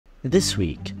This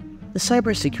week, the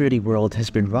cybersecurity world has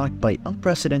been rocked by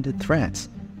unprecedented threats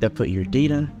that put your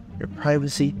data, your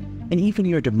privacy, and even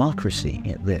your democracy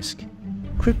at risk.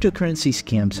 Cryptocurrency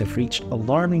scams have reached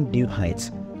alarming new heights,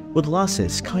 with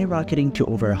losses skyrocketing to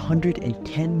over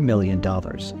 $110 million.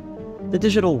 The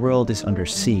digital world is under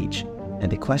siege,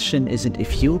 and the question isn't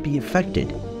if you'll be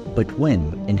affected, but when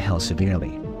and how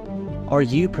severely. Are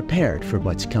you prepared for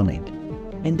what's coming?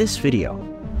 In this video,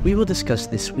 we will discuss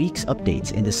this week's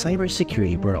updates in the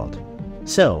cybersecurity world.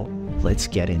 So, let's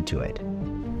get into it.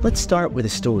 Let's start with a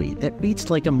story that reads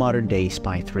like a modern-day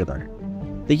spy thriller.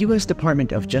 The US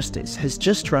Department of Justice has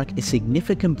just struck a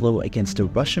significant blow against a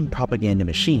Russian propaganda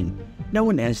machine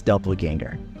known as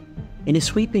Doppelganger. In a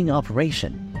sweeping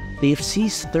operation, they have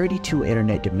seized 32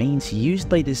 internet domains used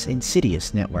by this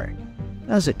insidious network.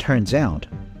 As it turns out,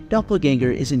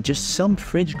 Doppelganger isn't just some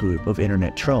fringe group of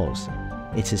internet trolls.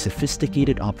 It's a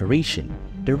sophisticated operation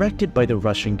directed by the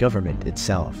Russian government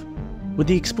itself, with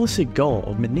the explicit goal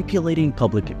of manipulating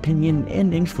public opinion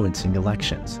and influencing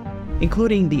elections,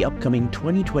 including the upcoming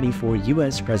 2024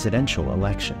 US presidential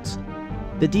elections.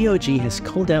 The DOJ has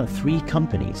called out 3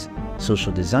 companies: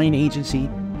 Social Design Agency,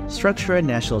 Structure and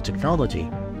National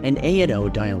Technology, and A&O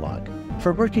Dialogue,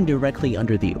 for working directly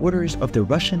under the orders of the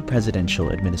Russian presidential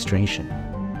administration.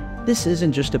 This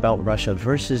isn't just about Russia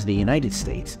versus the United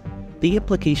States. The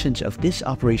implications of this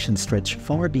operation stretch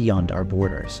far beyond our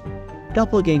borders.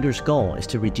 Doppelganger's goal is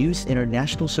to reduce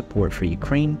international support for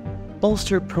Ukraine,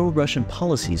 bolster pro-Russian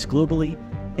policies globally,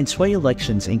 and sway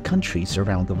elections in countries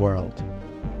around the world.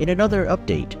 In another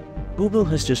update, Google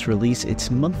has just released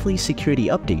its monthly security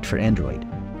update for Android,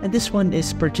 and this one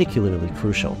is particularly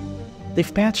crucial.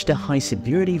 They've patched a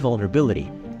high-severity vulnerability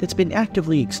that's been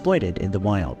actively exploited in the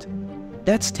wild.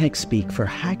 That's tech speak for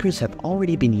hackers have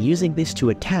already been using this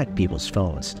to attack people's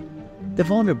phones. The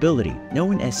vulnerability,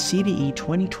 known as CVE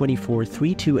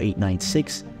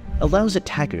 2024-32896, allows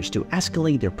attackers to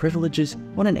escalate their privileges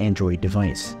on an Android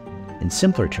device. In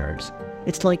simpler terms,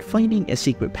 it's like finding a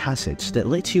secret passage that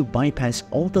lets you bypass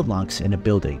all the locks in a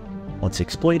building. Once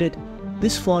exploited,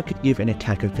 this flaw could give an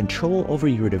attacker control over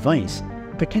your device,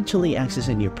 potentially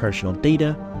accessing your personal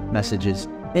data, messages,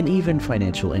 and even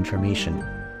financial information.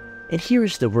 And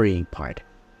here's the worrying part.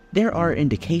 There are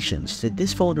indications that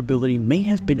this vulnerability may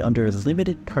have been under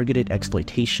limited targeted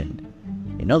exploitation.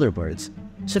 In other words,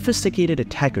 sophisticated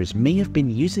attackers may have been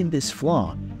using this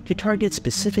flaw to target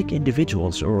specific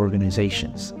individuals or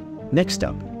organizations. Next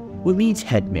up, we meet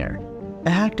Hedmir, a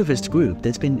hacktivist group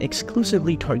that's been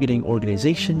exclusively targeting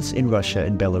organizations in Russia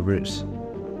and Belarus.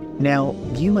 Now,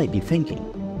 you might be thinking,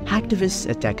 hacktivists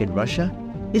attack in Russia?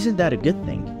 Isn't that a good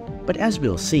thing? But as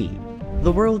we'll see,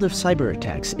 the world of cyber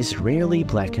attacks is rarely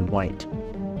black and white.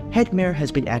 Hedmir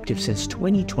has been active since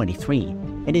 2023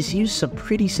 and has used some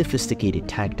pretty sophisticated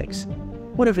tactics.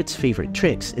 One of its favorite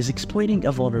tricks is exploiting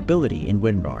a vulnerability in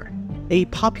WinRAR, a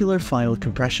popular file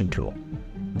compression tool.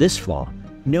 This flaw,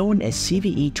 known as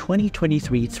CVE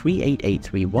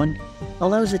 2023-38831,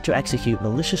 allows it to execute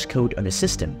malicious code on a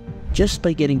system just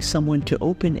by getting someone to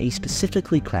open a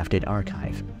specifically crafted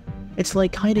archive. It's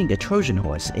like hiding a Trojan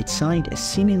horse inside a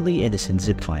seemingly innocent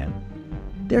zip file.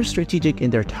 They're strategic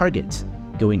in their targets,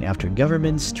 going after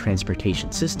governments,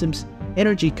 transportation systems,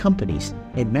 energy companies,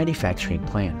 and manufacturing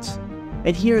plants.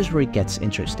 And here's where it gets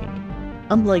interesting.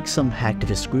 Unlike some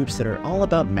hacktivist groups that are all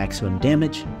about maximum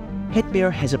damage,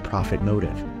 Hedmir has a profit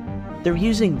motive. They're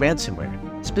using ransomware,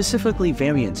 specifically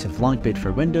variants of Lockbit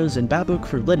for Windows and Babook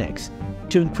for Linux,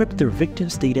 to encrypt their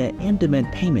victims' data and demand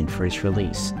payment for its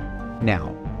release.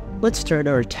 Now, let's turn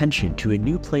our attention to a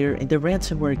new player in the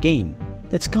ransomware game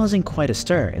that's causing quite a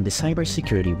stir in the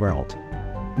cybersecurity world.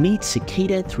 Meet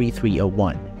Cicada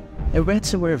 3301, a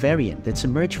ransomware variant that's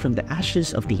emerged from the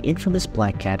ashes of the infamous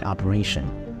Black Cat operation.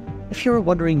 If you're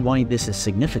wondering why this is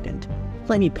significant,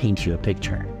 let me paint you a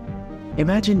picture.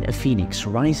 Imagine a phoenix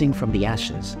rising from the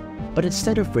ashes, but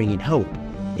instead of bringing hope,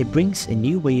 it brings a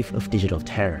new wave of digital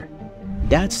terror.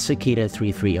 That's Cicada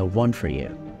 3301 for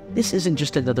you. This isn't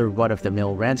just another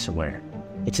run-of-the-mill ransomware.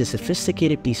 It's a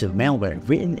sophisticated piece of malware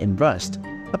written in Rust,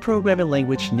 a programming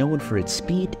language known for its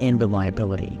speed and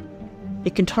reliability.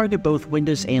 It can target both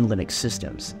Windows and Linux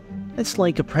systems. It's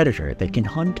like a predator that can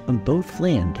hunt on both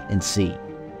land and sea.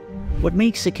 What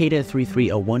makes Cicada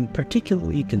 3301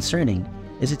 particularly concerning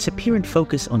is its apparent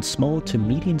focus on small to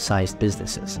medium-sized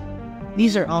businesses.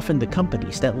 These are often the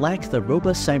companies that lack the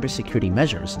robust cybersecurity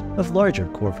measures of larger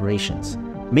corporations,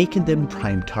 making them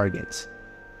prime targets.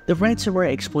 The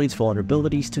ransomware exploits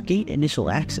vulnerabilities to gain initial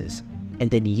access, and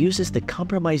then uses the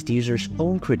compromised user's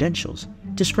own credentials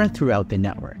to spread throughout the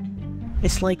network.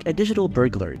 It's like a digital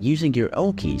burglar using your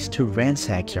own keys to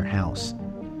ransack your house.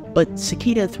 But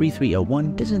Cicada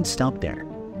 3301 doesn't stop there.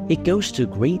 It goes to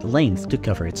great lengths to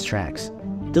cover its tracks,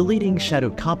 deleting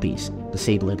shadowed copies,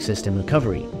 disabling system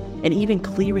recovery, and even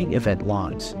clearing event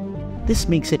logs. This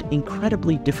makes it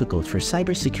incredibly difficult for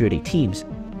cybersecurity teams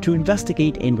to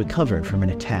investigate and recover from an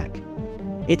attack.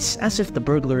 It's as if the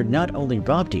burglar not only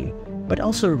robbed you, but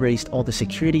also erased all the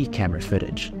security camera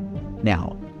footage.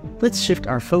 Now, let's shift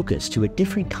our focus to a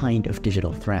different kind of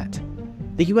digital threat.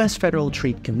 The US Federal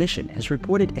Trade Commission has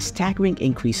reported a staggering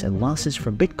increase in losses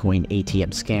from Bitcoin ATM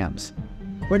scams.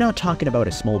 We're not talking about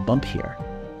a small bump here.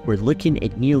 We're looking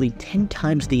at nearly 10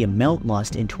 times the amount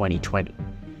lost in 2020,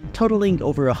 totaling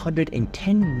over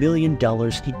 $110 million in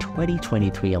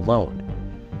 2023 alone.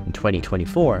 In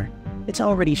 2024, it's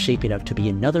already shaping up to be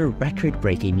another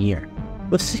record-breaking year,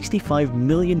 with $65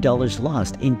 million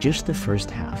lost in just the first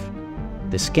half.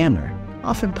 The scammer,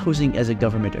 often posing as a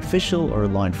government official or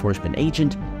law enforcement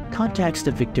agent, contacts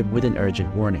the victim with an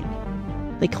urgent warning.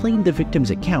 They claim the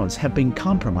victim's accounts have been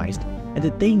compromised and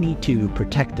that they need to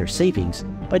protect their savings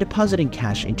by depositing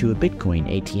cash into a Bitcoin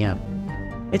ATM.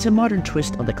 It's a modern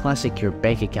twist on the classic "your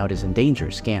bank account is in danger"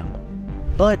 scam,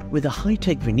 but with a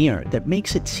high-tech veneer that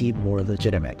makes it seem more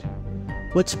legitimate.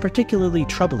 What's particularly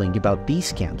troubling about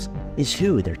these scams is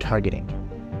who they're targeting.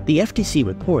 The FTC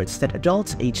reports that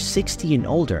adults aged 60 and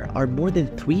older are more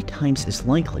than 3 times as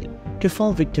likely to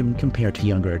fall victim compared to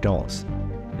younger adults.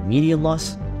 The median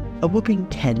loss? A whopping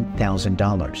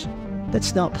 $10,000.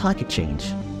 That's not pocket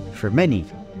change. For many,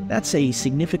 that's a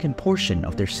significant portion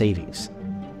of their savings.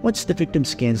 Once the victim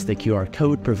scans the QR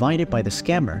code provided by the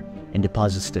scammer and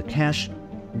deposits the cash,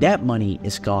 that money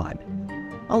is gone.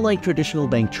 Unlike traditional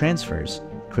bank transfers,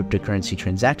 cryptocurrency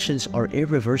transactions are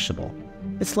irreversible.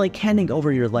 It's like handing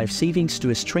over your life savings to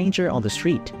a stranger on the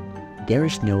street. There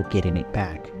is no getting it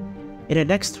back. In the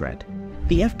next thread,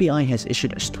 the FBI has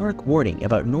issued a stark warning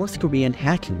about North Korean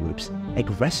hacking groups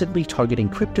aggressively targeting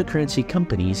cryptocurrency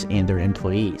companies and their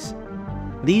employees.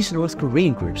 These North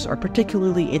Korean groups are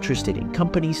particularly interested in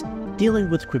companies dealing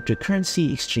with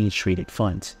cryptocurrency exchange-traded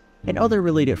funds and other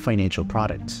related financial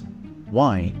products.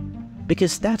 Why?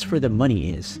 Because that's where the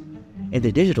money is. In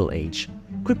the digital age,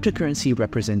 cryptocurrency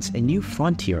represents a new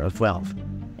frontier of wealth,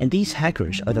 and these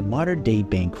hackers are the modern-day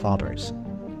bank robbers.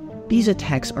 These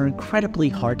attacks are incredibly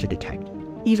hard to detect,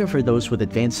 even for those with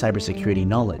advanced cybersecurity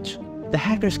knowledge. The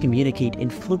hackers communicate in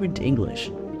fluent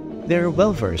English. They're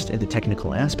well-versed in the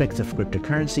technical aspects of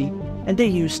cryptocurrency, and they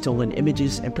use stolen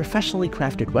images and professionally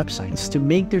crafted websites to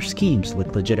make their schemes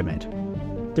look legitimate.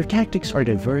 Their tactics are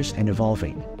diverse and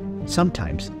evolving.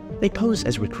 Sometimes, they pose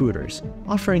as recruiters,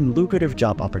 offering lucrative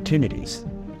job opportunities.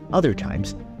 Other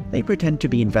times, they pretend to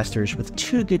be investors with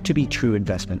too-good-to-be-true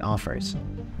investment offers.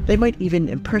 They might even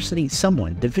impersonate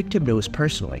someone the victim knows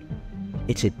personally.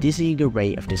 It's a dizzying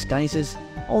array of disguises,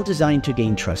 all designed to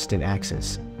gain trust and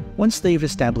access. Once they've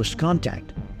established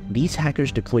contact, these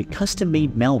hackers deploy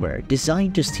custom-made malware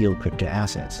designed to steal crypto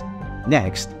assets.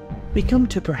 Next, we come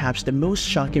to perhaps the most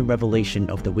shocking revelation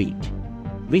of the week.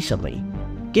 Recently,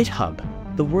 GitHub,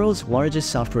 the world's largest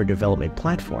software development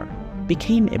platform,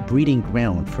 became a breeding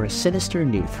ground for a sinister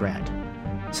new threat.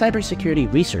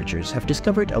 Cybersecurity researchers have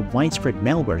discovered a widespread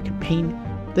malware campaign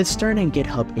that's turning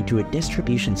GitHub into a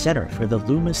distribution center for the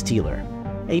Luma Stealer,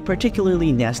 a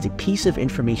particularly nasty piece of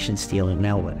information stealing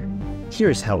malware.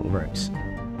 Here's how it works.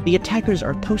 The attackers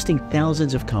are posting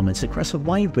thousands of comments across a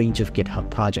wide range of GitHub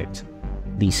projects.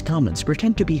 These comments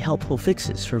pretend to be helpful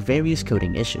fixes for various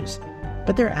coding issues,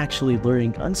 but they're actually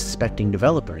luring unsuspecting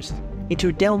developers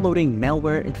into downloading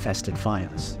malware-infested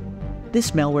files.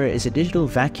 This malware is a digital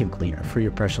vacuum cleaner for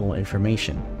your personal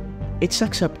information. It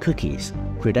sucks up cookies,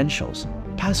 credentials,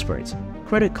 passwords,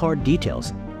 credit card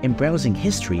details, and browsing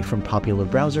history from popular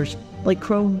browsers like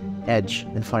Chrome, Edge,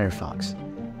 and Firefox.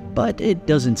 But it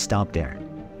doesn't stop there.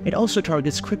 It also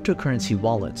targets cryptocurrency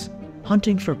wallets,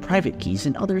 hunting for private keys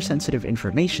and other sensitive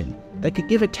information that could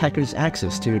give attackers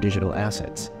access to your digital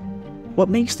assets. What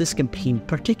makes this campaign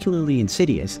particularly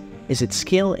insidious is its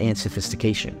scale and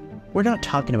sophistication. We're not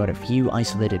talking about a few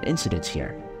isolated incidents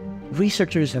here.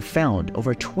 Researchers have found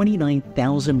over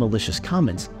 29,000 malicious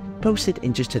comments posted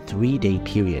in just a 3-day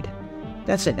period.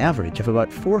 That's an average of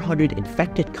about 400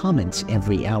 infected comments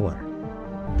every hour.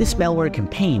 This malware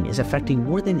campaign is affecting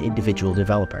more than individual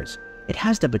developers. It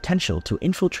has the potential to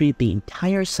infiltrate the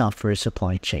entire software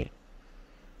supply chain.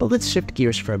 But let's shift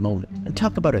gears for a moment and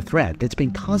talk about a threat that's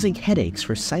been causing headaches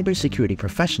for cybersecurity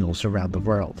professionals around the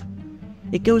world.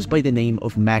 It goes by the name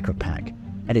of MacroPack,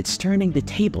 and it's turning the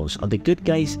tables on the good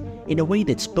guys in a way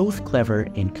that's both clever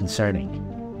and concerning.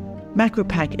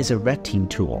 MacroPack is a red team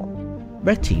tool.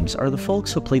 Red teams are the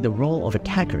folks who play the role of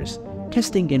attackers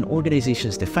testing an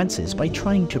organization's defenses by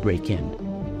trying to break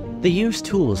in. They use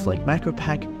tools like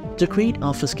MacroPack to create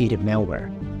obfuscated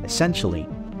malware, essentially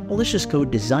malicious code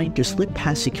designed to slip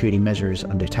past security measures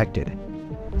undetected.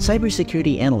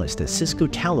 Cybersecurity analysts at Cisco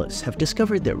Talos have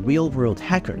discovered that real-world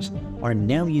hackers are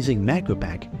now using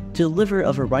MacroPack to deliver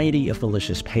a variety of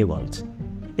malicious payloads.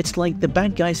 It's like the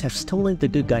bad guys have stolen the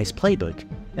good guys' playbook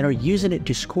and are using it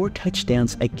to score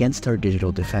touchdowns against our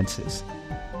digital defenses.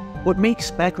 What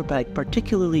makes MacroPack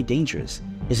particularly dangerous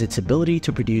is its ability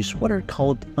to produce what are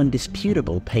called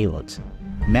undisputable payloads,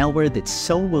 malware that's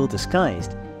so well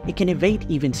disguised it can evade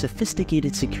even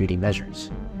sophisticated security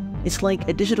measures. It's like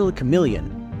a digital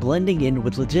chameleon blending in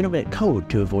with legitimate code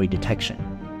to avoid detection.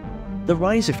 The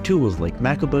rise of tools like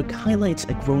MacroPack highlights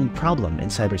a growing problem in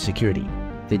cybersecurity,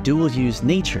 the dual-use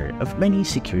nature of many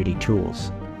security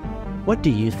tools. What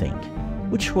do you think?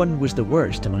 Which one was the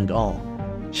worst among all?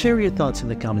 Share your thoughts in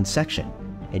the comments section,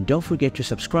 and don't forget to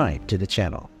subscribe to the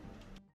channel.